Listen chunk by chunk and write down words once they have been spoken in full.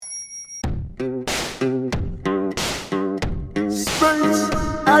Space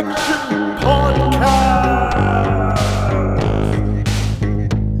Action Podcast!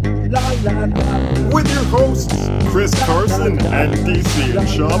 La, la, la. With your hosts, Chris Carson and DC and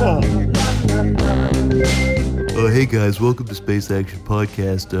Shama. Hey guys, welcome to Space Action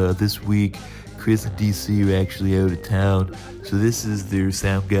Podcast. This week, Chris and DC are actually out of town, so this is their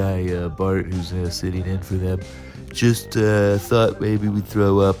sound guy, Bart, who's sitting in for them. Just thought maybe we'd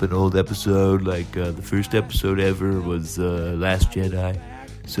throw up an old episode, like the first episode ever was Last Jedi.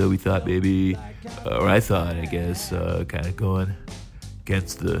 So we thought maybe, or I thought, I guess, kind of going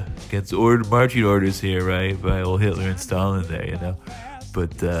against the marching orders here, right, by old Hitler and Stalin there, you know.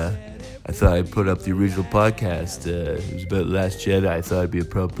 But I thought I'd put up the original podcast. It was about Last Jedi. I thought it'd be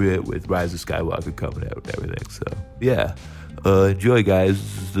appropriate with Rise of Skywalker coming out and everything. So yeah, enjoy, guys.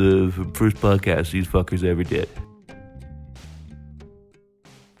 This is the first podcast these fuckers ever did.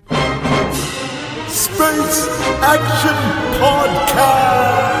 Space Action Podcast!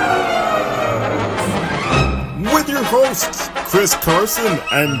 With your hosts, Chris Carson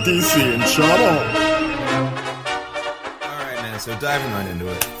and DC and Shama. Alright, man, so diving right into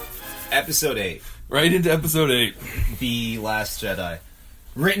it. Episode 8. Right into episode 8. The Last Jedi.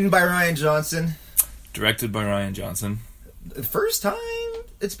 Written by Rian Johnson. Directed by Rian Johnson. The first time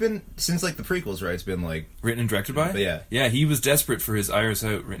it's been since, like, the prequels, right? It's been, like... Written and directed by? Yeah. Yeah, he was desperate for his Iris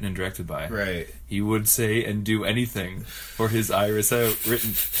Out written and directed by. Right. He would say and do anything for his Iris Out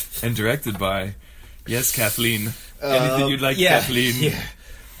written and directed by. Yes, Kathleen. Anything you'd like, Kathleen. Yeah.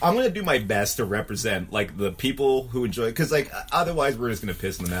 I'm going to do my best to represent, like, the people who enjoy... Because, like, otherwise we're just going to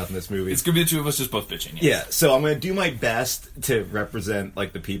piss in the mouth in this movie. It's going to be the two of us just both bitching. Yes. Yeah, so I'm going to do my best to represent,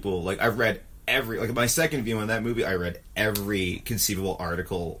 like, the people... Like, I've read my second view on that movie, I read every conceivable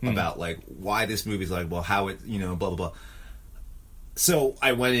article about, like, why this movie's like, well, how it, you know, blah, blah, blah. So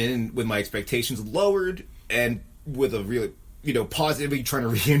I went in with my expectations lowered and with a really, you know, positively trying to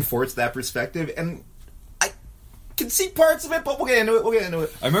reinforce that perspective, and I can see parts of it, but we'll get into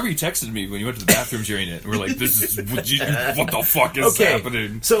it. I remember you texted me when you went to the bathroom during it, and we're like, this is, what the fuck is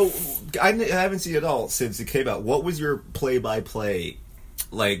happening? So, I haven't seen it all since it came out. What was your play-by-play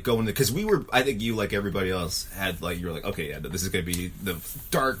like going to, because I think you, like everybody else, had, like, you were like, okay, yeah, this is going to be the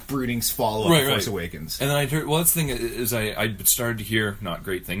dark broodings follow-up of Force Awakens. And then I heard, well, that's the thing is I started to hear not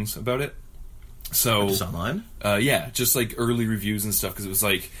great things about it. So just online? Yeah, just like early reviews and stuff, because it was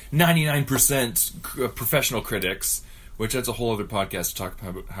like 99% professional critics, which that's a whole other podcast to talk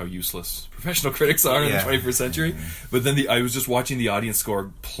about how useless professional critics are in the 21st century. But then I was just watching the audience score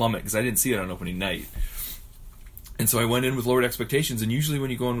plummet, because I didn't see it on opening night. And so I went in with lowered expectations, and usually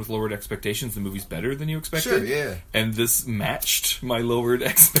when you go in with lowered expectations, the movie's better than you expected. Sure, yeah. And this matched my lowered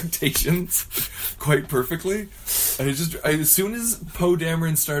expectations quite perfectly. And as soon as Poe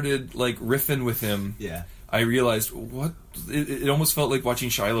Dameron started, like, riffing with him, I realized, what? It almost felt like watching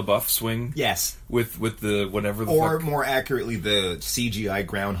Shia LaBeouf swing. Yes. With the whatever the or fuck. more accurately, the CGI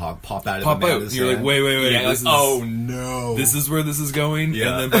groundhog pop out of Pop the out. And you're like, wait. Yeah, oh no. This is where this is going?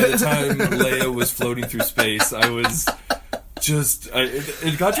 Yeah. And then by the time Leia was floating through space, I was just...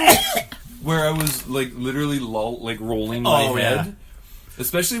 it got to where I was, like, literally rolling my head. Yeah.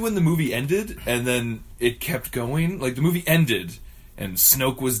 Especially when the movie ended, and then it kept going. Like, the movie ended, and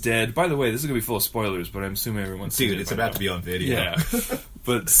Snoke was dead. By the way, this is going to be full of spoilers, but I'm assuming everyone's seen it. Dude, it's about to be on video. Yeah.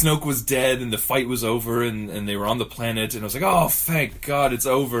 But Snoke was dead, and the fight was over, and they were on the planet, and I was like, oh, thank God, it's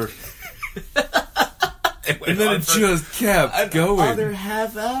over. And then it just kept going. Another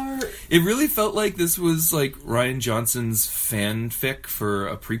half hour. It really felt like this was like Rian Johnson's fanfic for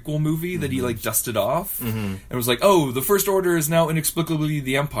a prequel movie that he, like, dusted off, and was like, oh, the First Order is now inexplicably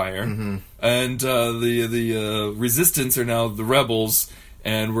the Empire, and the Resistance are now the Rebels,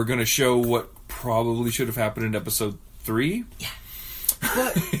 and we're going to show what probably should have happened in Episode 3. Yeah,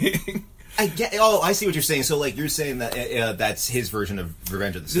 but I get. Oh, I see what you're saying. So, like, you're saying that that's his version of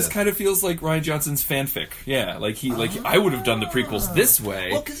Revenge of the Sith. This kind of feels like Rian Johnson's fanfic. Yeah, like I would have done the prequels this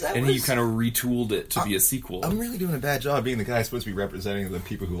way, and he kind of retooled it to be a sequel. I'm really doing a bad job being the guy supposed to be representing the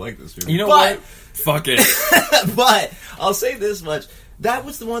people who like this movie. You know what? Fuck it. But I'll say this much. That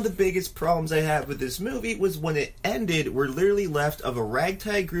was one of the biggest problems I had with this movie, was when it ended, we're literally left of a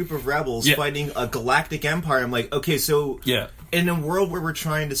ragtag group of rebels fighting a galactic empire. I'm like, okay, so in a world where we're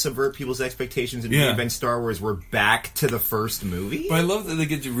trying to subvert people's expectations and reinvent Star Wars, we're back to the first movie. But I love that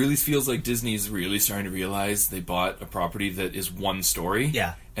it really feels like Disney's really starting to realize they bought a property that is one story.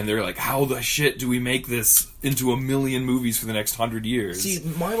 Yeah. And they're like, how the shit do we make this into a million movies for the next 100 years? See,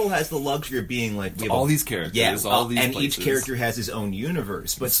 Marvel has the luxury of being like... We have all these characters, all these and places. each character has his own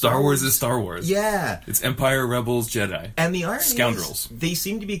universe. But Star Wars is Star Wars. Yeah. It's Empire, Rebels, Jedi. And the irony Scoundrels. is, they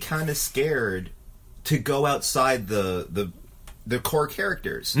seem to be kind of scared to go outside the core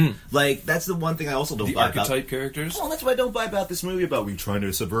characters. Like, that's the one thing I also don't buy about... The archetype characters? Well, that's what I don't buy about this movie, about we trying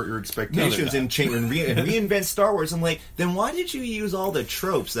to subvert your expectations and reinvent Star Wars. I'm like, then why did you use all the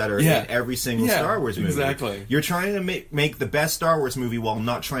tropes that are in every single Star Wars movie? Exactly. You're trying to make the best Star Wars movie while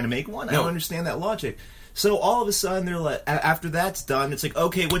not trying to make one. I don't understand that logic. So all of a sudden, they're like, after that's done, it's like,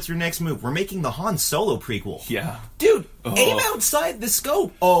 okay, what's your next move? We're making the Han Solo prequel. Yeah. Dude, aim outside the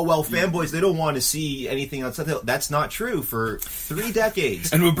scope. Oh, well, fanboys, they don't want to see anything outside the... That's not true for 3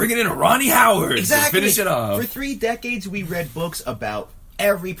 decades. And we're bringing in Ronnie Howard to finish it off. For 3 decades, we read books about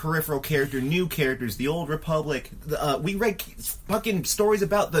every peripheral character, new characters, the Old Republic. We read fucking stories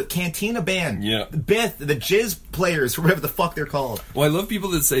about the Cantina Band. Yeah. Bith, the Jizz players, or whatever the fuck they're called. Well, I love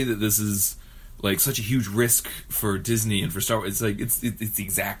people that say that this is... like such a huge risk for Disney and for Star Wars. It's like it's the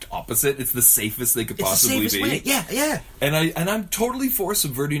exact opposite. It's the safest they could possibly be. Way. Yeah. And I'm totally for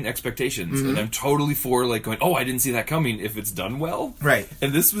subverting expectations, and I'm totally for like going, oh, I didn't see that coming. If it's done well, right.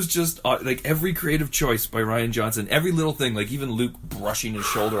 And this was just like every creative choice by Rian Johnson, every little thing, like even Luke brushing his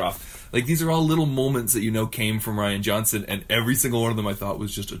shoulder off. Like these are all little moments that came from Rian Johnson, and every single one of them I thought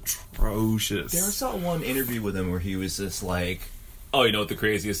was just atrocious. I saw one interview with him where he was just like, oh, you know what the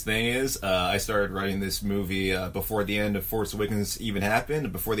craziest thing is? I started writing this movie before the end of Force Awakens even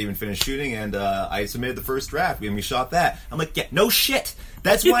happened, before they even finished shooting, and I submitted the first draft, and we shot that. I'm like, yeah, no shit.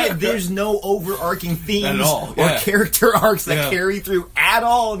 That's why there's no overarching themes or character arcs that carry through at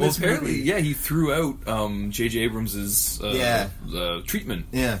all in this movie. He threw out J.J. Abrams'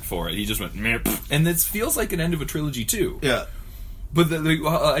 treatment for it. He just went, meh. And this feels like an end of a trilogy, too. Yeah. But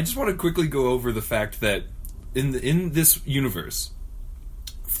I just want to quickly go over the fact that in this universe...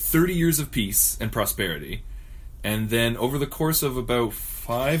 30 years of peace and prosperity, and then over the course of about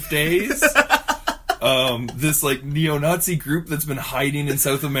 5 days, this like neo-Nazi group that's been hiding in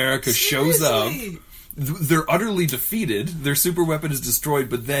South America shows up. They're utterly defeated. Their super weapon is destroyed,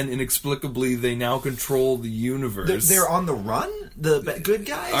 but then inexplicably they now control the universe. They're on the run. The good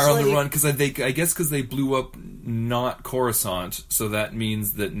guys are on the run because because they blew up not Coruscant, so that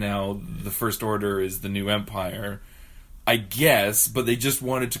means that now the First Order is the new Empire. I guess, but they just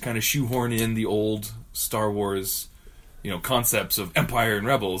wanted to kind of shoehorn in the old Star Wars, concepts of Empire and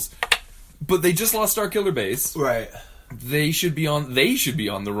Rebels. But they just lost Starkiller Base. Right. They should be on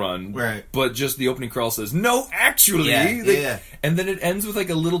the run. Right. But just the opening crawl says, no, actually. And then it ends with like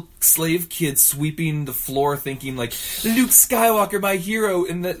a little slave kid sweeping the floor thinking like, Luke Skywalker, my hero.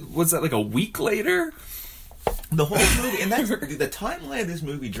 And was that like a week later? The whole movie, and that's the timeline of this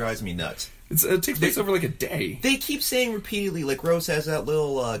movie drives me nuts. It takes place over like a day. They keep saying repeatedly, like Rose has that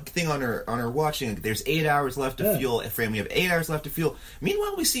little thing on her watching. There's 8 hours left to fuel. Fran, we have 8 hours left to fuel.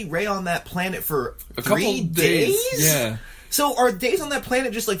 Meanwhile, we see Rey on that planet for a 3 days. Yeah. So are days on that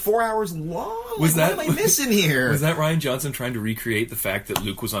planet just like 4 hours long? What am I missing here? Was that Rian Johnson trying to recreate the fact that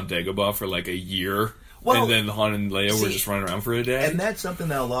Luke was on Dagobah for like a year? Well, and then Han and Leia were just running around for a day? And that's something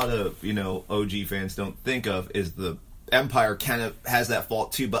that a lot of, OG fans don't think of, is the Empire kind of has that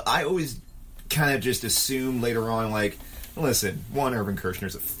fault too. But I always kind of just assume later on, like, listen, Irvin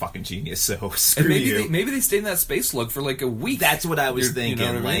Kershner's a fucking genius, so screw you. Maybe they stayed in that space slug for like a week. That's what I was thinking.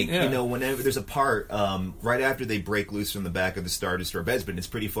 You know what I mean? Whenever there's a part, right after they break loose from the back of the Star Destroyer Bespin, it's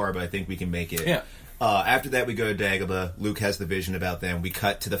pretty far, but I think we can make it. Yeah. After that, we go to Dagobah. Luke has the vision about them. We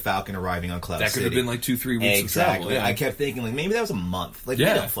cut to the Falcon arriving on Cloud City. That could have been like 2-3 weeks of travel. Yeah. I kept thinking, like, maybe that was a month. Like, we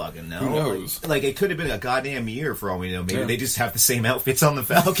don't fucking know. Who knows? Like, it could have been a goddamn year for all we know. Maybe they just have the same outfits on the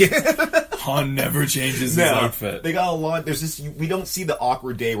Falcon. Han never changes his outfit. They got a lot. There's this. We don't see the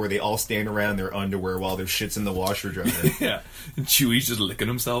awkward day where they all stand around in their underwear while their shit's in the washer dryer. Yeah. And Chewie's just licking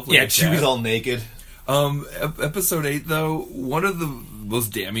himself. Like Chewie's all naked. Episode 8, though, one of the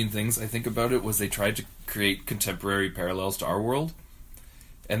most damning things I think about it was they tried to create contemporary parallels to our world.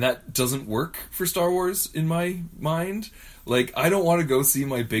 And that doesn't work for Star Wars in my mind. Like, I don't want to go see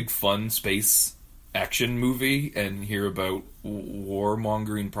my big fun space action movie and hear about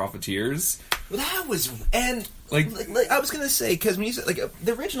warmongering profiteers. Well, that was... And... Like I was going to say, because when you said... Like,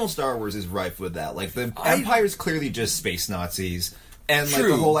 the original Star Wars is rife with that. Like, the Empire's clearly just space Nazis. And like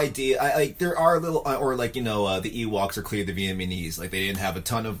True. the whole idea, like there are little, or like the Ewoks are clear the Vietnamese. Like they didn't have a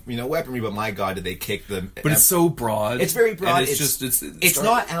ton of weaponry, but my god, did they kick them? But it's so broad. It's very broad. And it's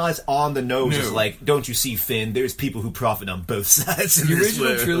not as on the nose as like, don't you see, Finn? There's people who profit on both sides. The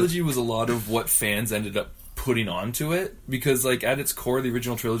original trilogy was a lot of what fans ended up putting onto it, because like at its core, the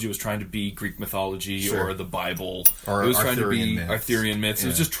original trilogy was trying to be Greek mythology or the Bible, or it was trying to be myths. Arthurian myths. Yeah. It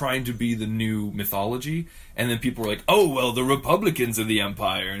was just trying to be the new mythology, and then people were like, "Oh well, the Republicans of the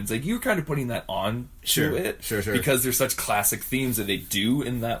Empire," and it's like you're kind of putting that on to it, because there's such classic themes that they do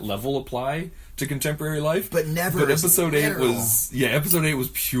in that level apply to contemporary life, but never. But episode 8 was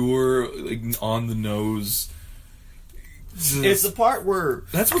pure, like on the nose. It's the part where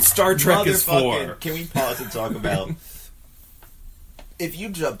that's what Star Trek is for. Can we pause and talk about if you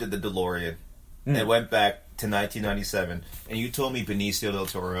jumped in the DeLorean and went back to 1997 and you told me Benicio del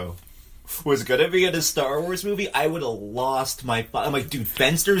Toro was gonna be in a Star Wars movie, I would have lost my. I'm like, dude,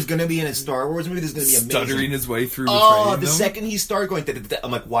 Fenster's gonna be in a Star Wars movie. This is gonna be amazing. Stuttering his way through. The second he started going,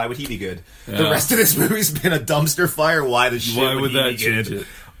 I'm like, why would he be good? Yeah. The rest of this movie's been a dumpster fire. Why the shit? Why would that be change good? it?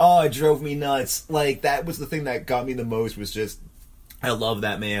 Oh, it drove me nuts. Like, that was the thing that got me the most, was just, I love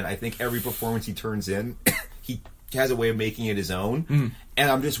that man. I think every performance he turns in, he has a way of making it his own. And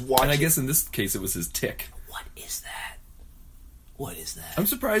I'm just watching. And I guess in this case it was his tick. What is that? What is that? I'm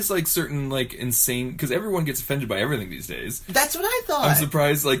surprised, like, certain, like, insane... Because everyone gets offended by everything these days. That's what I thought. I'm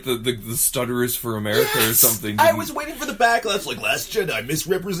surprised, like, the Stutterers for America or something. I was waiting for the backlash, like, Last Jedi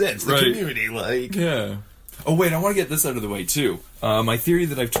misrepresents the community, like... Yeah. Oh, wait, I want to get this out of the way, too. My theory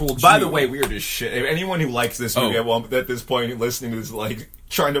that I've told you... By the way, weird as shit. Anyone who likes this movie at this point, listening to this, like,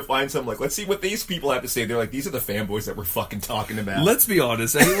 trying to find something, like, let's see what these people have to say. They're like, these are the fanboys that we're fucking talking about. Let's be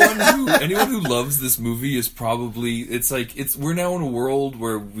honest. Anyone who loves this movie is probably... We're now in a world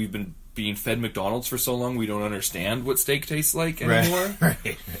where we've been being fed McDonald's for so long, we don't understand what steak tastes like anymore.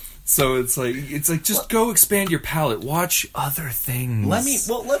 Right. So it's like just go expand your palate. Watch other things. Let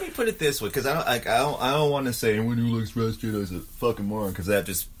me put it this way, because I don't want to say anyone who likes Last Jedi is a fucking moron, because that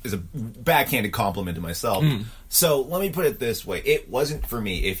just is a backhanded compliment to myself. So let me put it this way: it wasn't for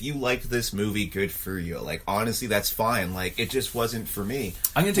me. If you liked this movie, good for you. Like, honestly, that's fine. Like, it just wasn't for me.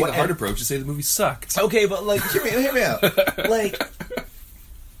 I'm gonna take the hard approach and say the movie sucked. Okay, but like, hear me out. Like,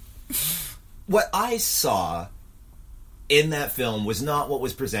 what I saw in that film was not what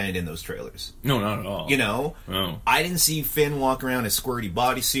was presented in those trailers. No, not at all. You know? No. I didn't see Finn walk around in a squirty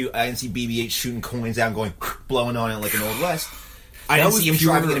bodysuit. I didn't see BB-8 shooting coins out and going, blowing on it like an Old West. I didn't see him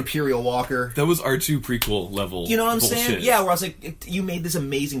driving an Imperial Walker. That was R2 prequel level. You know what I'm bullshit. saying? Yeah, where I was like, you made this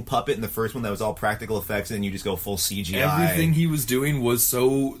amazing puppet in the first one that was all practical effects, and then you just go full CGI. Everything he was doing was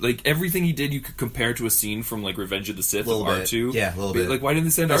so... Like, everything he did you could compare to a scene from, like, Revenge of the Sith of R2. Yeah, a little bit. Like, why didn't they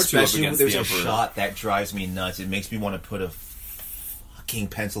send R2 up against the Emperor? There's a shot that drives me nuts. It makes me want to put a fucking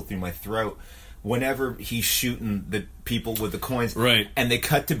pencil through my throat. Whenever he's shooting the people with the coins, right, and they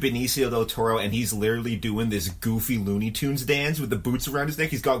cut to Benicio del Toro, and he's literally doing this goofy Looney Tunes dance with the boots around his neck.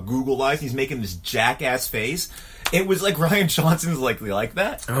 He's got Google eyes. And he's making this jackass face. It was like Rian Johnson's like, you like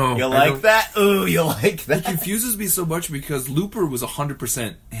that? Oh, you like that? Ooh, you like that? It confuses me so much because Looper was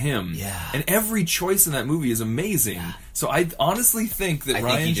 100% him. Yeah. And every choice in that movie is amazing. Yeah. So I honestly think that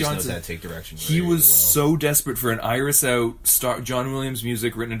Rian Johnson knows how to take direction. He was so desperate for an Iris Out John Williams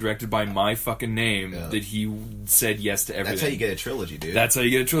music written and directed by my fucking name that he said yes to everything. That's how you get a trilogy, dude. That's how you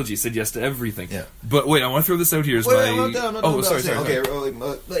get a trilogy. He said yes to everything. Yeah. But wait, I want to throw this out here. Sorry. Okay,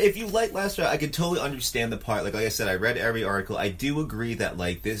 but if you like Last Jedi, I could totally understand the part. Like I said, I read every article. I do agree that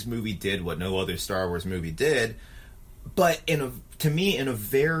like this movie did what no other Star Wars movie did, but in a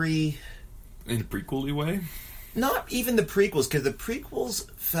very prequel-y way. Not even the prequels, because the prequels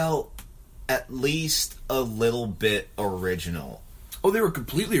felt at least a little bit original. Oh, they were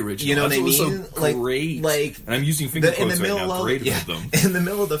completely original. You know what I mean? So great. Like, and I'm using finger quotes right now. Great about them. In the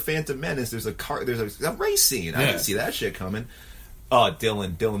middle of the Phantom Menace, there's a race scene. I didn't see that shit coming. Oh,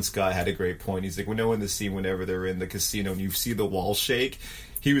 Dylan Scott had a great point. He's like, in the scene whenever they're in the casino and you see the wall shake.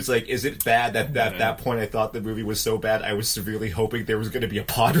 He was like, is it bad that at that point I thought the movie was so bad I was severely hoping there was going to be a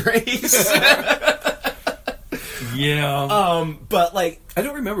pod race? Yeah. But like, I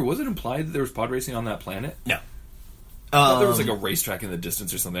don't remember. Was it implied that there was pod racing on that planet? No. I thought there was like a racetrack in the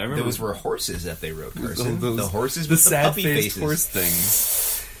distance or something. I remember those were horses that they rode. The horses, the with sad-faced horse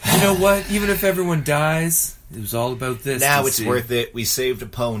things. You know what? Even if everyone dies, it was all about this. Now it's worth it. We saved a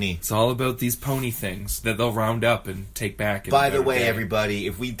pony. It's all about these pony things that they'll round up and take back. By the way, everybody,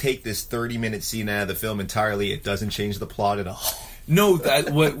 if we take this 30-minute scene out of the film entirely, it doesn't change the plot at all. No,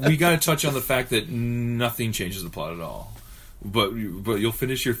 what we got to touch on the fact that nothing changes the plot at all. but you'll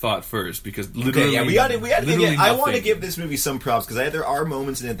finish your thought first because literally, okay, yeah, we got to literally I want to nothing. give this movie some props because there are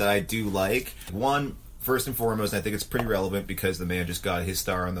moments in it that I do like. One, first and foremost, and I think it's pretty relevant because the man just got his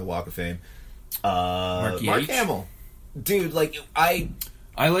star on the Walk of Fame. Mark Hamill, dude, like I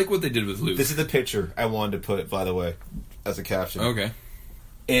like what they did with Luke. This is the picture I wanted to put, by the way, as a caption. Okay,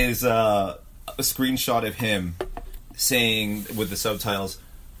 is a screenshot of him saying with the subtitles,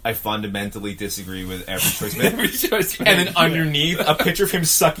 "I fundamentally disagree with every choice made." Every choice made. And then underneath, a picture of him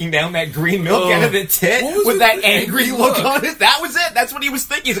sucking down that green milk out of the tit What was with it that with angry angry look look? on it. That was it. That's what he was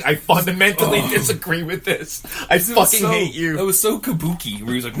thinking. He's like, "I fundamentally disagree with this. I fucking hate you." That was so kabuki, where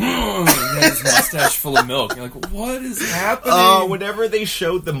he was like, and he had his mustache full of milk. You're like, what is happening? Whenever they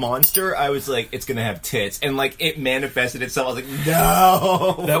showed the monster, I was like, "It's gonna have tits," and like it manifested itself. I was like,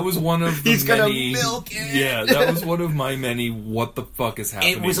 "No." That was one of the He's many. gonna milk it. Yeah, that was one of my many. What the fuck is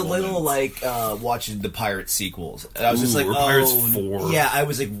happening? It was a little moments. like watching the Pirate sequels. I was just like, or oh, Pirates 4. Yeah, I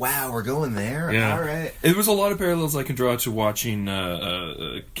was like, wow, we're going there? Yeah. All right. It was a lot of parallels I can draw to watching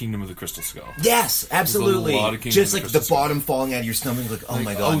Kingdom of the Crystal Skull. Yes, absolutely. There's a lot of Kingdom Just of like the the Crystal bottom falling out of your stomach, like, oh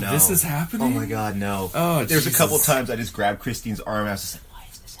my god, oh, no. this is happening? Oh my god, no. Oh, There's a couple Jesus. times I just grabbed Christine's arm and I was just like, why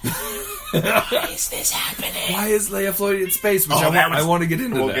is this happening? Why is this happening? Why is Leia floating in space? Which Oh, that was- I want to get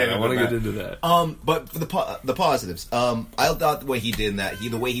into we'll that. get I into want to that. get into that. But for the positives, I thought the way he did that,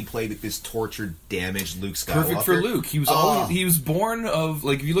 the way he played this tortured, damaged Luke Skywalker. Perfect for Luke. He was he was born of,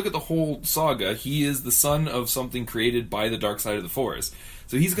 like, if you look at the whole saga, he is the son of something created by the dark side of the Force.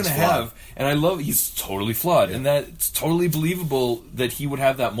 So he's going to have, and I love, he's totally flawed, and that's totally believable that he would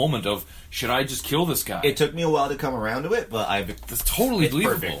have that moment of, should I just kill this guy? It took me a while to come around to it, but That's totally it's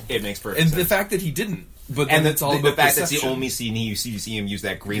believable. perfect. It makes perfect and sense. the fact that he didn't, but then And it's all the about fact that's perception. the only scene you see him use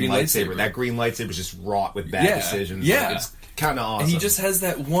that green Green lightsaber. lightsaber. That green lightsaber is just wrought with bad Yeah, decisions. yeah. Like, it's kind of awesome. And he just has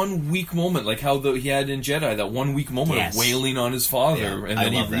that one weak moment, like how he had in Jedi, that one weak moment Yes. of wailing on his father, Yeah, and I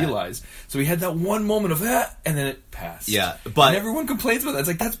then he love that. realized. So he had that one moment of that, and then it passed. Yeah, but- and everyone complains about that. It's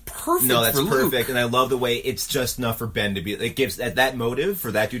like, that's perfect. No, that's for Luke. perfect, and I love the way it's just enough for Ben to be. It gives that motive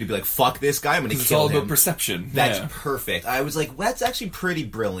for that dude to be like, "Fuck this guy, I'm going to It's kill all him." about perception. That's yeah. perfect. I was like, that's actually pretty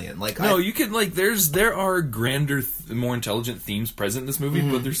brilliant. Like, No, you could, like, there are grander, more intelligent themes present in this movie,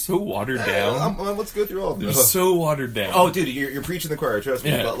 but they're so watered down. let's go through all of They're them. so watered down. Oh, dude, you're preaching the choir. Trust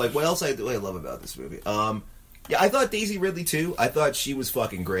me. Yeah. But like, what else I love about this movie? Yeah, I thought Daisy Ridley too. I thought she was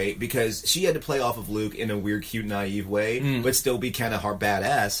fucking great because she had to play off of Luke in a weird, cute, naive way, but still be kind of hard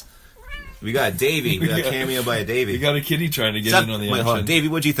badass. We got Davey. We got a cameo by a Davey. You got a kitty trying to get Stop- in on the wait, action. hold on. Davey,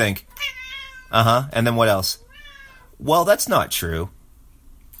 what'd you think? And then what else? Well, that's not true.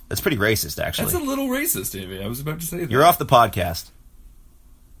 That's pretty racist, actually. That's a little racist, Davey. I was about to say that. You're off the podcast.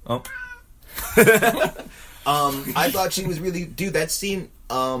 Oh. I thought she was really, dude. That scene,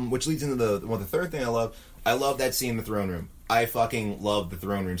 which leads into the third thing I love. I love that scene in the throne room. I fucking love the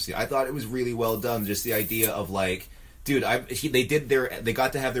throne room scene. I thought it was really well done. Just the idea of like, dude, they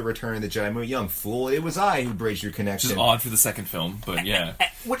got to have their return in the Jedi movie. Young fool, it was I who bridged your connection. Which is odd for the second film, but yeah.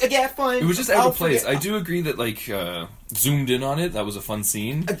 Yeah, fine. It was just out I'll of place. forget- I do agree that, like, zoomed in on it, that was a fun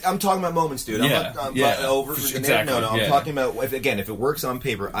scene. I'm talking about moments, dude. Yeah, I'm yeah. not over. Exactly, No, I'm yeah. talking about if it works on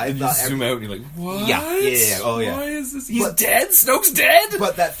paper. I And you thought zoom out and you're like, what? Yeah. Oh, yeah. Why is this? He's But- dead? Snoke's dead?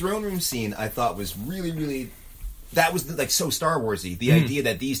 But that throne room scene, I thought was really, really. That was like so Star Warsy. The idea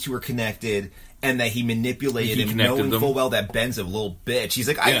that these two are connected and that he manipulated He him, connected knowing them. full well that Ben's a little bitch. He's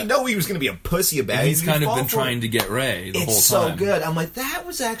like, I Yeah. didn't know he was going to be a pussy about it. He's kind of fall been for it. trying to get Rey the whole It's time. so good. I'm like, that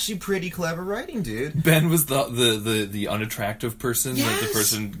was actually pretty clever writing, dude. Ben was the unattractive person that the Yes.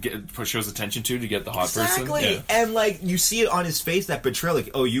 person shows attention to get the hot Exactly. person. Yeah. And like you see it on his face, that betrayal. Like,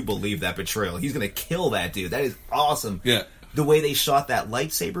 oh, you believe that betrayal? He's gonna kill that dude. That is awesome. Yeah. The way they shot that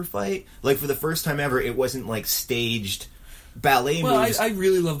lightsaber fight, like for the first time ever, it wasn't like staged ballet Well, moves. I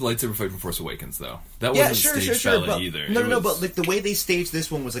really loved lightsaber fight from Force Awakens, though. That Yeah, wasn't sure, staged sure. ballet But, either. No, It no, was- but like the way they staged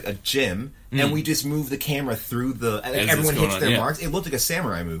this one was like a gym, and we just moved the camera through the. Like, it's everyone going hits on, their yeah. marks. It looked like a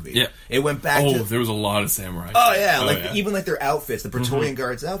samurai movie. Yeah. It went back Oh, to. there was a lot of samurai. Oh yeah, fights. like even like their outfits, the Praetorian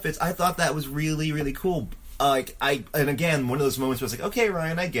Guards outfits. I thought that was really, really cool. And again, one of those moments where I was like, okay,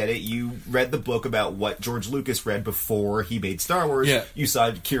 Ryan, I get it. You read the book about what George Lucas read before he made Star Wars. Yeah. You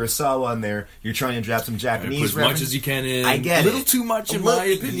saw Kurosawa on there. You're trying to drop some Put Japanese as much reference. as you can in. I get a little it. too much, in A little- my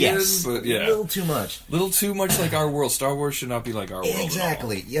opinion. Yes, But yeah, a little too much. little too much like our world. Star Wars should not be like our world. at all.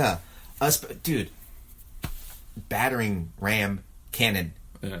 Exactly. Yeah. Dude, battering ram cannon.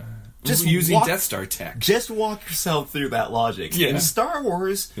 Yeah. Just using walk- Death Star tech. Just walk yourself through that logic. Yeah. In Star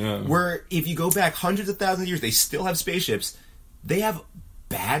Wars, Yeah. where if you go back hundreds of thousands of years, they still have spaceships. They have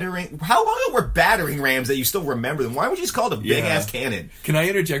battering. How long ago were battering rams that you still remember them? Why would you just call it a big ass cannon? Can I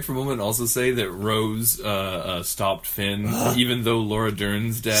interject for a moment and also say that Rose stopped Finn, even though Laura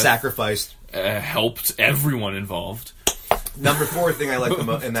Dern's death Sacrificed. Helped everyone involved. Number 4 thing I liked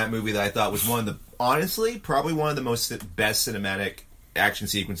in that movie that I thought was honestly, probably one of the best cinematic action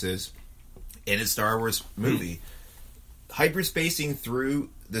sequences in a Star Wars movie. Hyperspacing through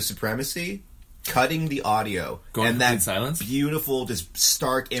the Supremacy, cutting the audio, Going and that silence? beautiful, just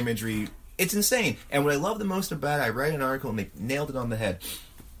stark imagery. It's insane. And what I love the most about it, I read an article and they nailed it on the head.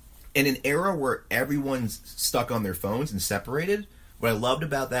 In an era where everyone's stuck on their phones and separated, what I loved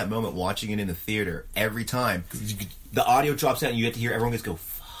about that moment, watching it in the theater, every time, the audio drops out and you get to hear everyone just go,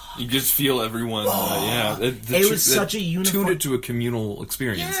 You just feel everyone. It was such a tuned it to a communal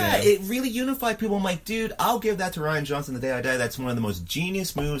experience. Yeah, it really unified people. I'm like, dude, I'll give that to Rian Johnson the day I die. That's one of the most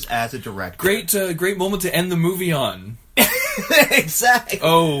genius moves as a director. Great moment to end the movie on. Exactly.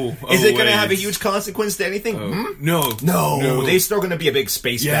 Is it going to have a huge consequence to anything? No. There's still going to be a big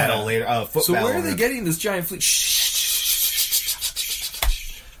space battle later. So where are they getting this giant fleet?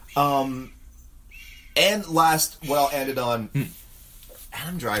 And last, what I'll end it on,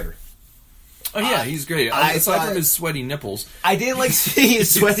 Adam Driver. Oh yeah, he's great. Aside from his sweaty nipples, I didn't like seeing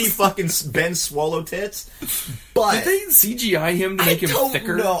his sweaty fucking Ben Swallow tits. But did they CGI him to make him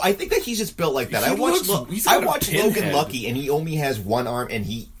thicker? No, I think that he's just built like that. I watched Logan Lucky, and he only has one arm, and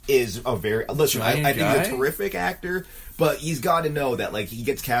he is a very I think he's a terrific actor. But he's got to know that like he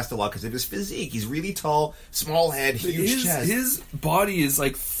gets cast a lot because of his physique. He's really tall, small head, huge chest. His body is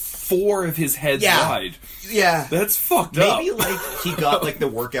like 4 of his heads wide. Yeah. That's fucked up. Maybe like he got like the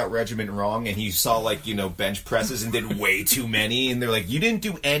workout regimen wrong and he saw like, bench presses and did way too many and they're like, you didn't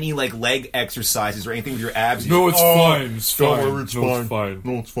do any like leg exercises or anything with your abs. No, it's fine. It's fine. It's fine.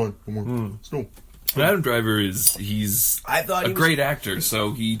 No, it's fine. Don't worry. No. Adam Driver he's a great actor,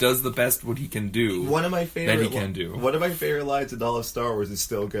 so he does the best what he can do. One of my favorite One of my favorite lines in all of Star Wars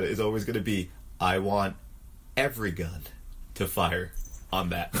is always gonna be, I want every gun to fire on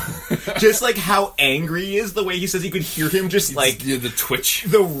that. Just like how angry he is, the way he says you could hear him just the twitch.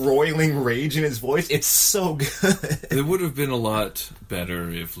 The roiling rage in his voice. It's so good. It would have been a lot better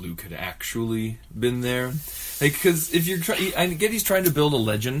if Luke had actually been there. Because if you're I get he's trying to build a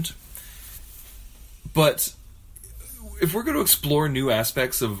legend, but if we're going to explore new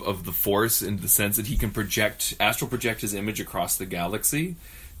aspects of the Force in the sense that he can astral project his image across the galaxy,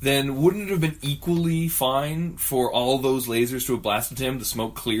 then wouldn't it have been equally fine for all those lasers to have blasted him, the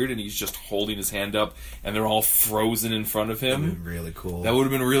smoke cleared, and he's just holding his hand up, and they're all frozen in front of him? That would have been really cool. That would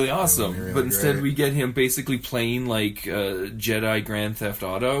have been really awesome. Really but instead great. we get him basically playing like Jedi Grand Theft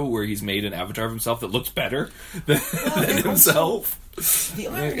Auto, where he's made an avatar of himself that looks better than himself. The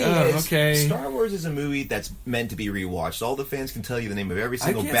irony is, Star Wars is a movie that's meant to be rewatched. All the fans can tell you the name of every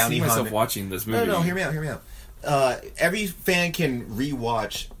single bounty hunter. I can't see myself watching this movie. No, hear me out. Every fan can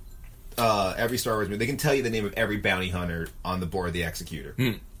rewatch every Star Wars movie. They can tell you the name of every bounty hunter on the board of the Executor.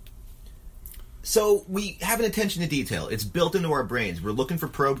 So we have an attention to detail. It's built into our brains. We're looking for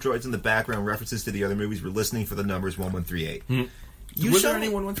probe droids in the background, references to the other movies. We're listening for the numbers 1138. Was there any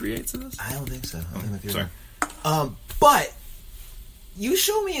 1138s in this? I don't think so. Sorry. But you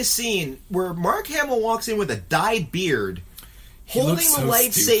show me a scene where Mark Hamill walks in with a dyed beard, holding a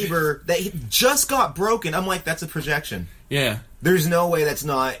lightsaber that just got broken. I'm like, that's a projection. Yeah. There's no way that's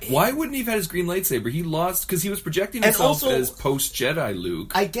not... Why wouldn't he have had his green lightsaber? He lost because he was projecting himself as post-Jedi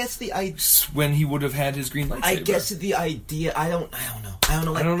Luke. I guess the idea... When he would have had his green lightsaber. I guess the idea... I don't know.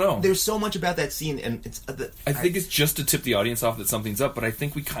 I don't know. There's so much about that scene, and it's... I think it's just to tip the audience off that something's up, but I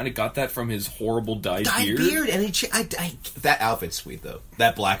think we kind of got that from his horrible dyed beard. And that outfit's sweet, though.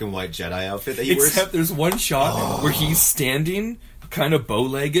 That black and white Jedi outfit that he wears. Except there's one shot where he's standing... kind of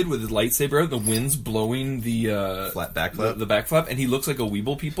bow-legged with his lightsaber out, the wind's blowing the flat backflap. The backflap, and he looks like a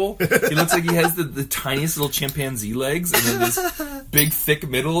Weeble People. He looks like he has the tiniest little chimpanzee legs and then this big thick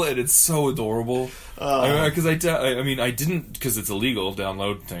middle, and it's so adorable. Because I didn't, because it's illegal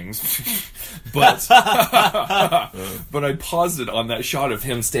download things, but but I paused it on that shot of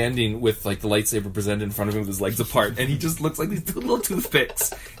him standing with like the lightsaber presented in front of him with his legs apart, and he just looks like these two little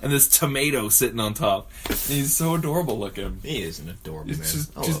toothpicks and this tomato sitting on top. And he's so adorable looking. He is an adorable man.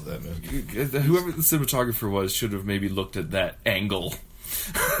 I love that movie. Whoever the cinematographer was should have maybe looked at that angle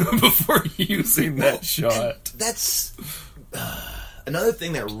before using that shot. That's another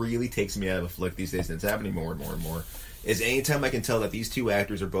thing that really takes me out of a flick these days, and it's happening more and more and more, is anytime I can tell that these two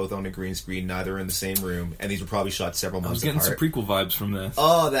actors are both on a green screen, neither in the same room, and these were probably shot several months apart. I was getting some prequel vibes from this.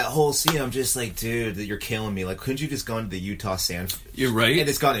 Oh, that whole scene, I'm just like, dude, you're killing me. Like, couldn't you just gone to the Utah sand? You're right. And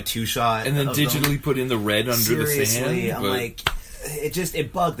it's gone a 2-shot. And then digitally put in the red under the sand. I'm like...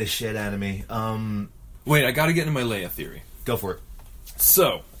 it bugged the shit out of me. Wait, I got to get into my Leia theory. Go for it.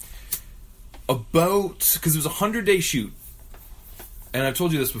 So, because it was a 100-day shoot, and I've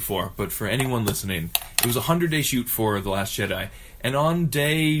told you this before, but for anyone listening, it was a 100-day shoot for The Last Jedi, and on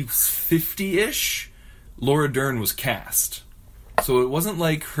day 50-ish, Laura Dern was cast. So it wasn't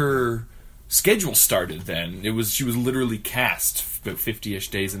like her schedule started then. She was literally cast about 50-ish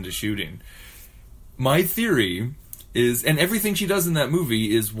days into shooting. My theory is, and everything she does in that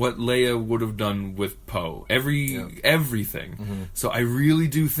movie is what Leia would have done with Poe. Everything. Mm-hmm. So I really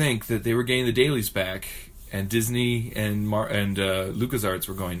do think that they were getting the dailies back, and Disney and LucasArts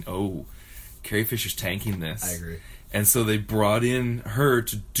were going, oh, Carrie Fisher's tanking this. I agree. And so they brought in her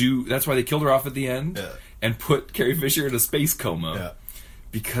to do... That's why they killed her off at the end and put Carrie Fisher in a space coma. Yeah.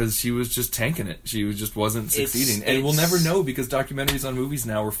 Because she was just tanking it. She just wasn't succeeding. And we'll never know because documentaries on movies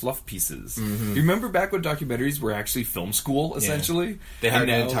now are fluff pieces. Mm-hmm. You remember back when documentaries were actually film school, essentially? Yeah. They had an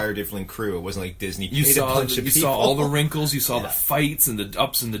entire different crew. It wasn't like Disney paid a bunch of people. You saw all the wrinkles, you saw the fights and the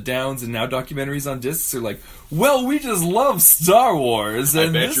ups and the downs, and now documentaries on discs are like, well, we just love Star Wars. And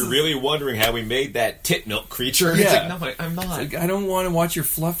I bet you're really wondering how we made that tit milk creature. Yeah. It's like, no, I'm not. Like, I don't want to watch your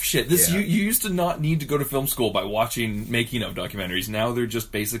fluff shit. You used to not need to go to film school by watching making of documentaries. Now they're just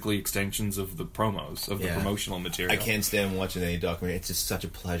basically extensions of the promos, of the promotional material. I can't stand watching any documentary. It's just such a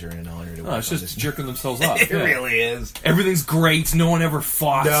pleasure and an honor to watch. It's just jerking themselves off. It really is. Everything's great. No one ever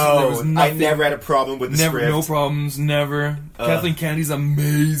fought. No, I never had a problem with the script. No problems. Never. Kathleen Kennedy's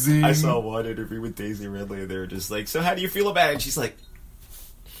amazing. I saw one interview with Daisy Ridley, and they were just like, so how do you feel about it? And she's like,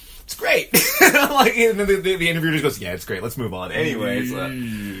 it's great. Like, and the interviewer just goes, yeah, it's great. Let's move on. Anyways.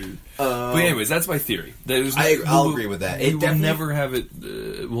 But anyways, that's my theory. I'll agree with that. We'll never have it.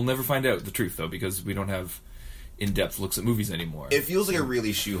 We'll never find out the truth, though, because we don't have in-depth looks at movies anymore. It feels like a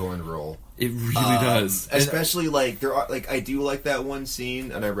really shoehorned role. It really does. Especially, I do like that one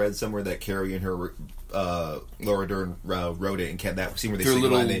scene, and I read somewhere that Carrie and her... Laura Dern wrote it, and that scene where they their sing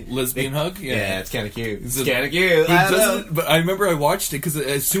little lesbian hug. Yeah, it's kind of cute. It's kind of cute. But I remember I watched it because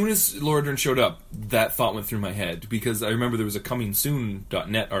as soon as Laura Dern showed up, that thought went through my head because I remember there was a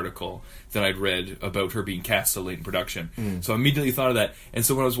ComingSoon.net article that I'd read about her being cast so late in production. So I immediately thought of that, and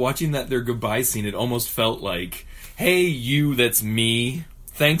so when I was watching their goodbye scene, it almost felt like, "Hey, you, that's me.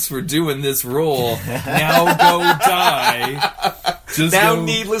 Thanks for doing this role. Now go die." Just now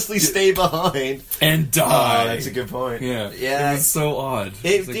needlessly stay behind. And die. Oh, that's a good point. Yeah. It was so odd.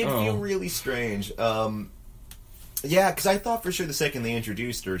 It did feel really strange. Yeah, because I thought for sure the second they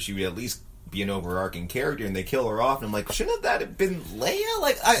introduced her, she would at least be an overarching character, and they kill her off, and I'm like, shouldn't that have been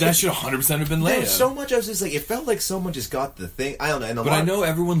Leia? That should 100% have been Leia. There's so much, I was just like, it felt like someone just got the thing. I don't know. But I know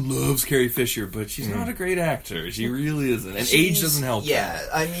everyone loves Carrie Fisher, but she's not a great actor. She really isn't. And age doesn't help. Yeah,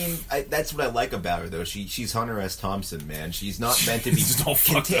 I mean, that's what I like about her, though. She's Hunter S. Thompson, man. She's not meant to be... She's all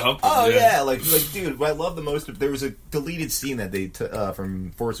fucked up. Oh, yeah. Like, dude, what I love the most... There was a deleted scene that they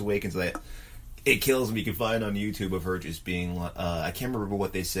from Force Awakens that it kills me. You can find on YouTube of her just being... I can't remember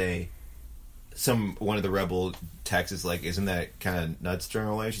what they say. One of the rebel texts is like, isn't that kind of nuts during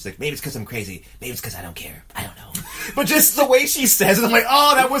her life? She's like, maybe it's because I'm crazy. Maybe it's because I don't care. I don't know. But just the way she says it, I'm like,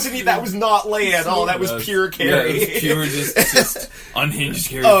 oh, that was not Leia at all. That was pure Carrie. Yeah, it was pure, just unhinged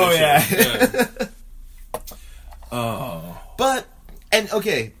Carrie Fisher. Yeah. But, and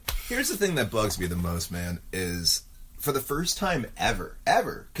okay, here's the thing that bugs me the most, man, is for the first time ever,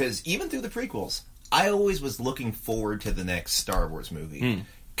 because even through the prequels, I always was looking forward to the next Star Wars movie.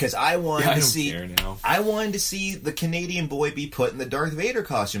 Because I wanted to see the Canadian boy be put in the Darth Vader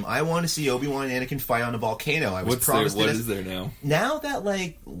costume. I want to see Obi-Wan and Anakin fight on a volcano. I was promised what is there now? Now that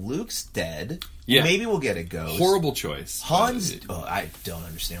Luke's dead, maybe we'll get a ghost. Horrible choice. Han's. I don't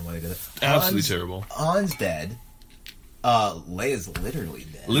understand why they did it. Absolutely terrible. Han's dead. Leia's literally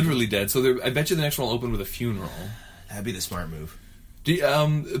dead. Literally dead. So I bet you the next one will open with a funeral. That'd be the smart move.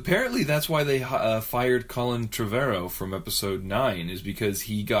 Apparently that's why they fired Colin Trevorrow from episode 9 is because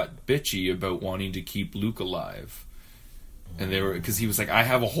he got bitchy about wanting to keep Luke alive, and because he was like, I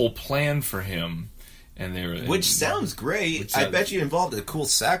have a whole plan for him, which sounds great. I bet you involved a cool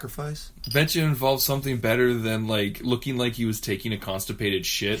sacrifice. I bet you involved something better than looking like he was taking a constipated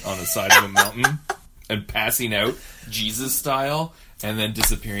shit on the side of a mountain and passing out Jesus style, and then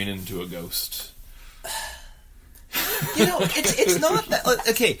disappearing into a ghost. It's not that...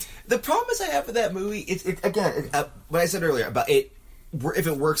 Okay, the problem is I have with that movie, again, what I said earlier, about it, if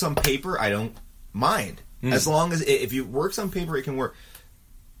it works on paper, I don't mind. As long as, if it works on paper, it can work.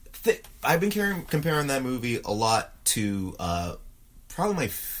 I've been comparing that movie a lot to probably my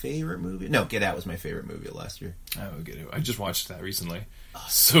favorite movie. No, Get Out was my favorite movie of last year. Oh, Get Out. I just watched that recently.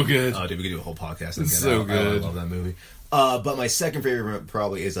 So good. Oh, dude, we could do a whole podcast on It's Get so Out. good. I love that movie. But my second favorite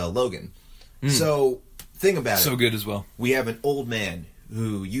probably is Logan. So, think about it. So good as well. We have an old man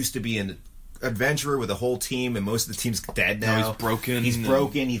who used to be an adventurer with a whole team, and most of the team's dead now. Now he's broken. He's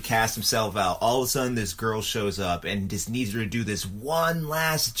broken. He cast himself out. All of a sudden, this girl shows up and just needs her to do this one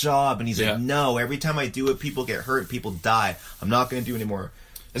last job. And he's Yeah. like, "No, every time I do it, people get hurt, people die. I'm not going to do it anymore."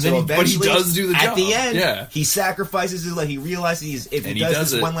 And then but he does do the job. At the end, Yeah. he sacrifices his life. He realizes if he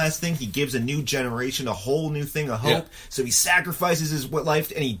does this it. one last thing, he gives a new generation a whole new thing of hope. Yeah. So he sacrifices his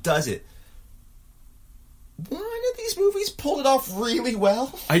life, and he does it. One of these movies pulled it off really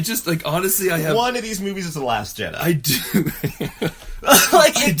well. I just, like, honestly, I have... One of these movies is The Last Jedi. I do.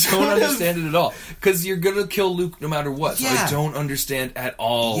 Like, I don't understand it at all. Because you're going to kill Luke no matter what. So Yeah. I don't understand at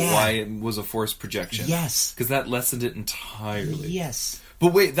all Yeah. why it was a forced projection. Yes. Because that lessened it entirely. Yes.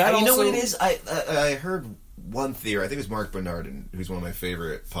 But wait, that You know also... what it is? I heard one theory. I think it was Mark Bernard, who's one of my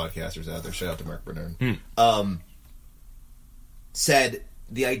favorite podcasters out there. Shout out to Mark Bernard. Said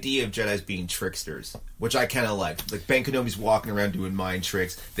the idea of Jedis being tricksters, which I kind of like. Like, Ben Kenobi's walking around doing mind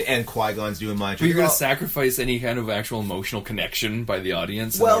tricks. The end Qui-Gon's doing mind But tricks. you're going to sacrifice any kind of actual emotional connection by the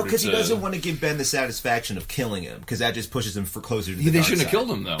audience? in Well, order because he to- doesn't want to give Ben the satisfaction of killing him, because that just pushes him closer to the They dark shouldn't have side.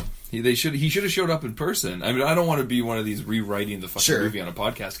 killed him, though. He should have showed up in person. I mean, I don't want to be one of these rewriting the fucking Sure. movie on a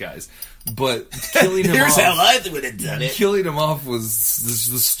podcast guys, but killing him Here's off... how I would have done it. Killing him off was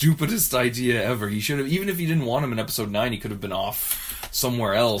the stupidest idea ever. He should have, even if he didn't want him in episode 9, he could have been off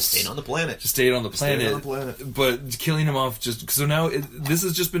somewhere else. Staying on the planet. Just stayed on the planet. Stayed on the planet. But killing him off just... So now, this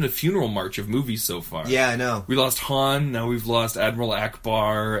has just been a funeral march of movies so far. Yeah, I know. We lost Han, now we've lost Admiral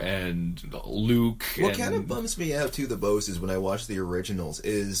Akbar and Luke. What and... kind of bums me out, too, the most, is when I watch the originals,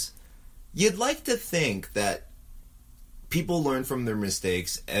 is you'd like to think that people learn from their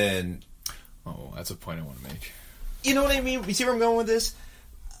mistakes, and... Oh, that's a point I want to make. You know what I mean? You see where I'm going with this?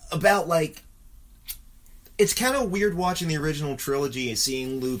 About, like... It's kind of weird watching the original trilogy and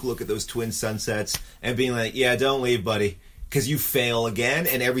seeing Luke look at those twin sunsets and being like, yeah, don't leave, buddy. Because you fail again,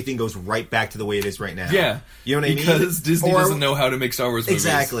 and everything goes right back to the way it is right now. Yeah. You know what I mean? Because Disney doesn't know how to make Star Wars movies.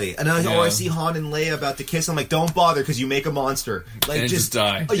 Exactly. And I see Han and Leia about to kiss. I'm like, don't bother, because you make a monster. Like, And just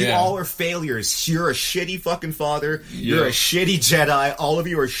die. You Yeah. all are failures. You're a shitty fucking father. You're a shitty Jedi. All of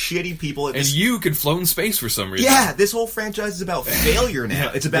you are shitty people. And you can float in space for some reason. Yeah, this whole franchise is about failure now.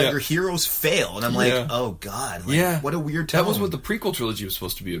 Yeah. It's about Yeah. your heroes fail. And I'm like, Yeah. oh, God. Like, Yeah. what a weird tone. That was what the prequel trilogy was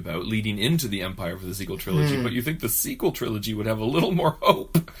supposed to be about, leading into the Empire for the sequel trilogy. But you think the sequel trilogy would have a little more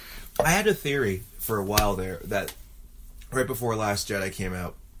hope. I had a theory for a while there that right before Last Jedi came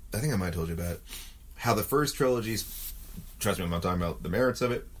out, I think I might have told you about it, how the first trilogies, trust me, I'm not talking about the merits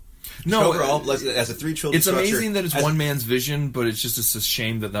of it. No, overall, as a three trilogy it's structure, amazing that it's as- one man's vision, but it's just a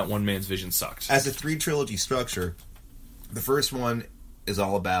shame that that one man's vision sucked. As a three trilogy structure, the first one is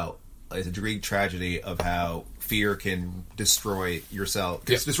all about it's a Greek tragedy of how fear can destroy yourself,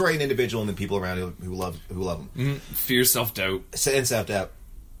 Yep. destroy an individual and the people around him who love him. Fear, self-doubt. And self-doubt.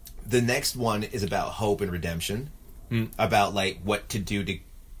 The next one is about hope and redemption, about like what to do to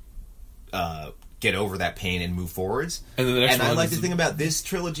get over that pain and move forwards. And then the next I one like is- to think about this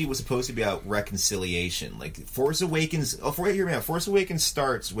trilogy was supposed to be about reconciliation. Like Force Awakens. Force Awakens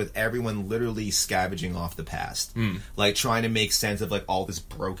starts with everyone literally scavenging off the past, like trying to make sense of like all this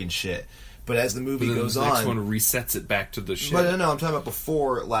broken shit. But as the movie But then goes the next on, one resets it back to the shit. but no, I'm talking about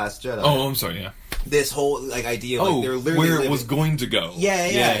before Last Jedi. Oh, I'm sorry, yeah. This whole like idea, of, like they're literally where it living- was going to go. Yeah.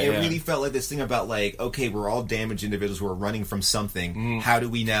 It really felt like this thing about like, okay, we're all damaged individuals who are running from something. How do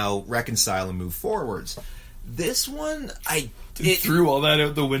we now reconcile and move forwards? This one, It threw all that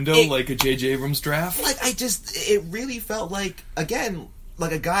out the window like a J.J. Abrams draft. like it really felt like, again,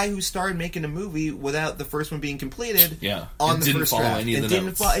 like a guy who started making a movie without the first one being completed. Yeah. on It the didn't first follow draft. any of It the didn't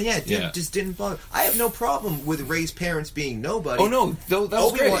notes. follow. Yeah, Yeah. just didn't follow. I have no problem with Rey's parents being nobody. Oh, no, that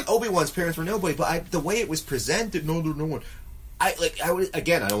was great. Obi-Wan's parents were nobody, but the way it was presented, no one. I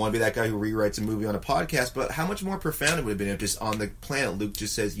don't want to be that guy who rewrites a movie on a podcast, but how much more profound it would have been if just on the planet Luke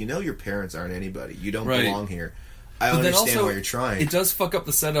just says, your parents aren't anybody. You don't Right. belong here. I But then understand also, why you're trying. It does fuck up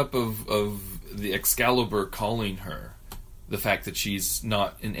the setup of the Excalibur calling her. The fact that she's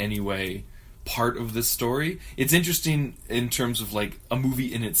not in any way part of this story. It's interesting in terms of like a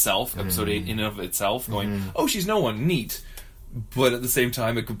movie in itself, episode 8 in and of itself, going, oh, she's no one, neat. But at the same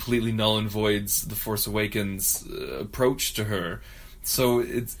time, it completely null and voids the Force Awakens approach to her. So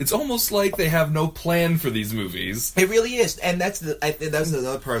it's almost like they have no plan for these movies. It really is, and that's the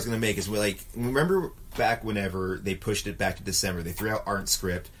other part I was going to make is remember back whenever they pushed it back to December, they threw out art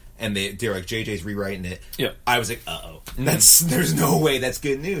script, and they're like, JJ's rewriting it. Yeah. I was like, uh-oh. There's no way that's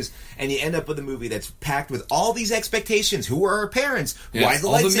good news. And you end up with a movie that's packed with all these expectations. Who are our parents? Yeah, Why is the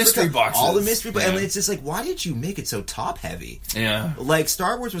all the lightsaber mystery boxes. All the mystery boxes. Yeah. And it's just like, why did you make it so top-heavy? Yeah. Like,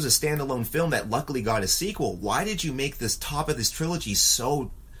 Star Wars was a standalone film that luckily got a sequel. Why did you make this top of this trilogy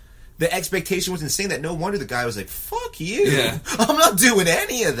so... The expectation was insane that no wonder the guy was like, fuck you. Yeah. I'm not doing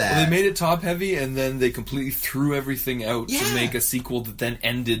any of that. Well, they made it top heavy, and then they completely threw everything out Yeah. to make a sequel that then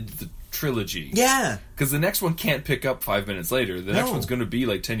ended the trilogy. Yeah. Because the next one can't pick up 5 minutes later. The next No. one's going to be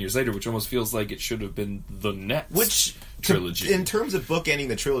like 10 years later, which almost feels like it should have been the next Which, trilogy. in terms of bookending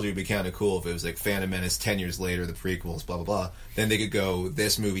the trilogy, would be kind of cool if it was like Phantom Menace 10 years later, the prequels, blah, blah, blah. Then they could go,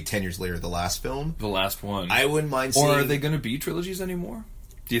 this movie 10 years later, the last film. The last one. I wouldn't mind seeing... Or are they going to be trilogies anymore?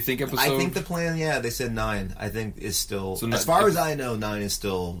 Do you think episode... I think the plan, yeah, they said 9. I think is still... So as far as I know, 9 is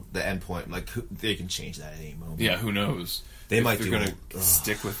still the end point. Like, they can change that at any moment. Yeah, who knows? They If might they're do going it. to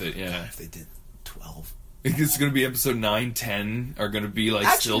stick with it, yeah. If they did 12. It's going to be episode 9, 10 are going to be like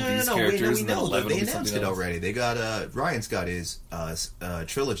still these characters, we and then know. 11 They will be announced something it else. already. They got Ryan's got his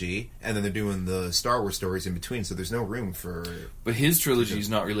trilogy, and then they're doing the Star Wars stories in between. So there's no room for. But his trilogy is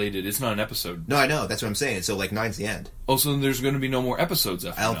not related. It's not an episode. No, I know. That's what I'm saying. So like 9's the end. Also, there's going to be no more episodes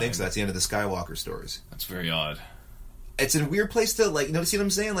after I don't 9. think so. That's the end of the Skywalker stories. That's very odd. It's a weird place to like. You know, see what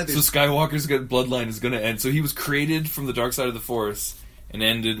I'm saying? Like, So there's Skywalker's bloodline is going to end. So he was created from the dark side of the Force and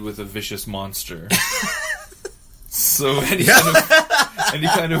ended with a vicious monster. So any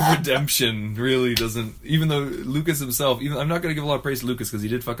kind of redemption really doesn't. Even though Lucas himself, I'm not going to give a lot of praise to Lucas because he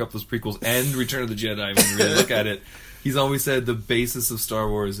did fuck up those prequels and Return of the Jedi. When you really look at it, he's always said the basis of Star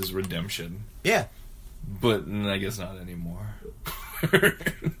Wars is redemption. yeah. But I guess not anymore.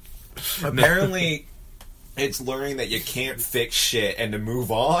 Apparently, it's learning that you can't fix shit and to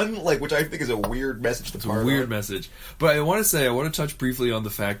move on. Like, which I think is a weird message to It's a part weird on. message. But I want to touch briefly on the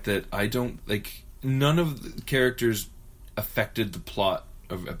fact that I don't like none of the characters affected the plot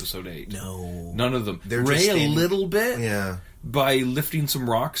of Episode 8. No. None of them. They're Rey just a standing- little bit Yeah. by lifting some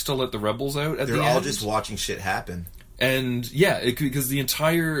rocks to let the rebels out at They're the all end. just watching shit happen. And yeah, because the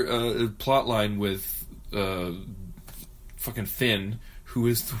entire plot line with fucking Finn, who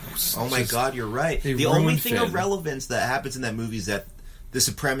is Oh my god, you're right. they The only ruined thing Finn. of relevance that happens in that movie is that the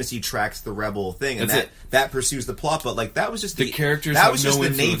supremacy tracks the rebel thing, and That's that pursues the plot. But like that was just The characters that have was just no the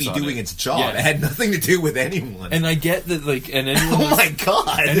influence Navy on doing it. its job. Yeah. It had nothing to do with anyone. And I get that, like, and anyone oh my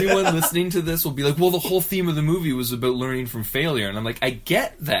god, anyone listening to this will be like, well, the whole theme of the movie was about learning from failure. And I'm like, I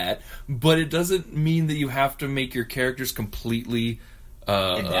get that, but it doesn't mean that you have to make your characters completely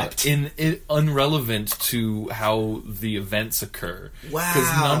Inept. unrelevant to how the events occur. Wow.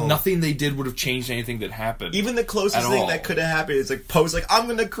 Because nothing they did would have changed anything that happened. Even the closest At thing all. that could have happened is like Poe's like, I'm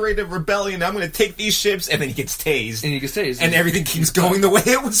going to create a rebellion. I'm going to take these ships, and then he gets tased, and you can stay. and everything keeps going the way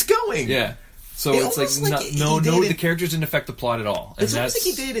it was going. Yeah. So It it's almost like, like he no, did it- the characters didn't affect the plot at all. And It's almost that's,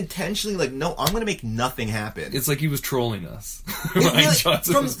 like he did it intentionally. Like, no, I'm going to make nothing happen. It's like he was trolling us. It Rian really-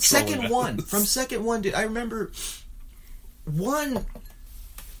 Johnson from was trolling second us. one, dude, I remember one,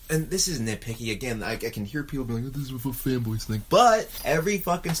 and this is nitpicky again. I can hear people being like, "This is what fanboys think," but every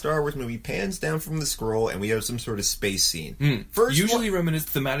fucking Star Wars movie pans down from the scroll, and we have some sort of space scene. First, Usually one,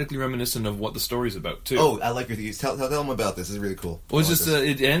 thematically reminiscent of what the story's about, too. oh, I like your theories. Tell them about this. This is really cool. Well, it's I like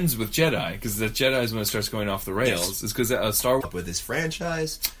just this. it ends with Jedi, because the Jedi is when it starts going off the rails. Yes. It's because Star Wars... with this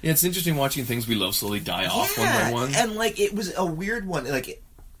franchise. Yeah, it's interesting watching things we love slowly die off one by one. And like it was a weird one. Like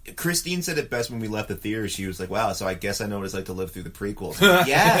Christine said it best when we left the theater. She was like, "Wow, so I guess I know what it's like to live through the prequels." Like,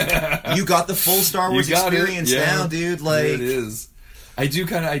 yeah, you got the full Star Wars You got it. experience Yeah. now, dude. Like Here it is. I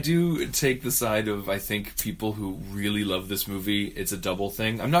do take the side of, I think, people who really love this movie. It's a double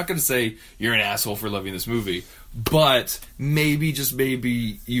thing. I'm not going to say you're an asshole for loving this movie, but maybe, just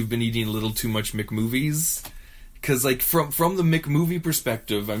maybe, you've been eating a little too much McMovies. Because, like, from the McMovie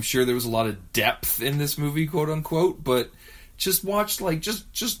perspective, I'm sure there was a lot of depth in this movie, quote unquote, but just watch, like,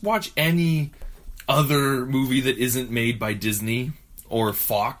 just watch any other movie that isn't made by Disney or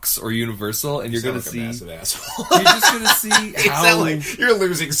Fox or Universal, and you're going to see... massive asshole. You're just going to see It how... sounds like you're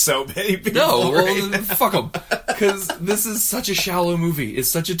losing so many people. No, right well, now. fuck them. Because this is such a shallow movie. It's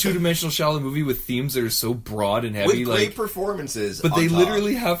such a two-dimensional shallow movie with themes that are so broad and heavy. with great Like, performances. but on they top.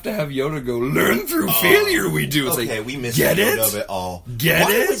 literally have to have Yoda go, learn through failure, we do. It's Okay, like, we missed get the it? Yoda of it all. Get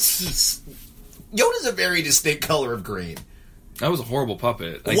Why it? Was he... Yoda's a very distinct color of green. That was a horrible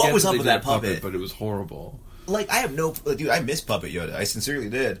puppet. I What get was that up they with did that a puppet? puppet? But it was horrible. Like, I have no... Dude, I miss Puppet Yoda. I sincerely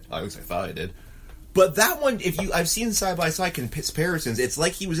did. At least I thought I did. But that one, I've seen side-by-side comparisons, it's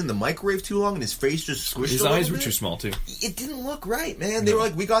like he was in the microwave too long and his face just squished His a little eyes were bit. too small, too. It didn't look right, man. They were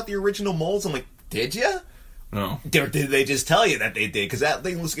like, we got the original molds. I'm like, did ya?